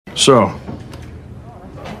So,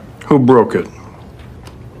 who broke it?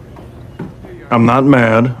 I'm not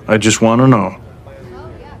mad. I just want to know.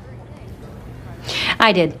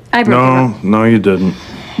 I did. I broke it. No, you didn't.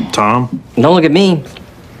 Tom? Don't look at me.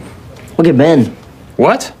 Look at Ben.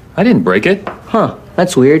 What? I didn't break it. Huh,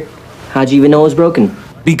 that's weird. How'd you even know it was broken?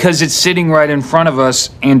 Because it's sitting right in front of us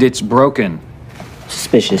and it's broken.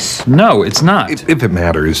 Suspicious. No, it's not. If it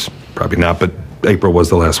matters, probably not, but April was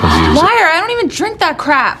the last one to use it. Liar, I don't even drink that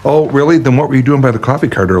crap. Oh, really? Then what were you doing by the coffee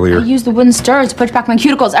cart earlier? I used the wooden stirrers to push back my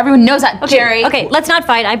cuticles. Everyone knows that, Jerry. Okay, let's not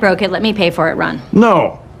fight. I broke it. Let me pay for it, Ron.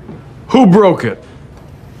 No. Who broke it?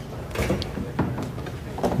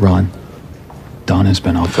 Ron, Don has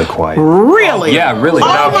been awfully quiet. Really? Yeah, really.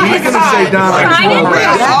 I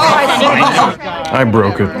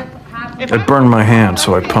broke it. It burned my hand,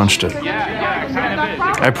 so I punched it.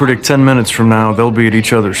 I predict 10 minutes from now, they'll be at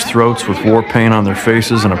each other's throats with war paint on their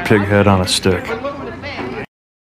faces and a pig head on a stick.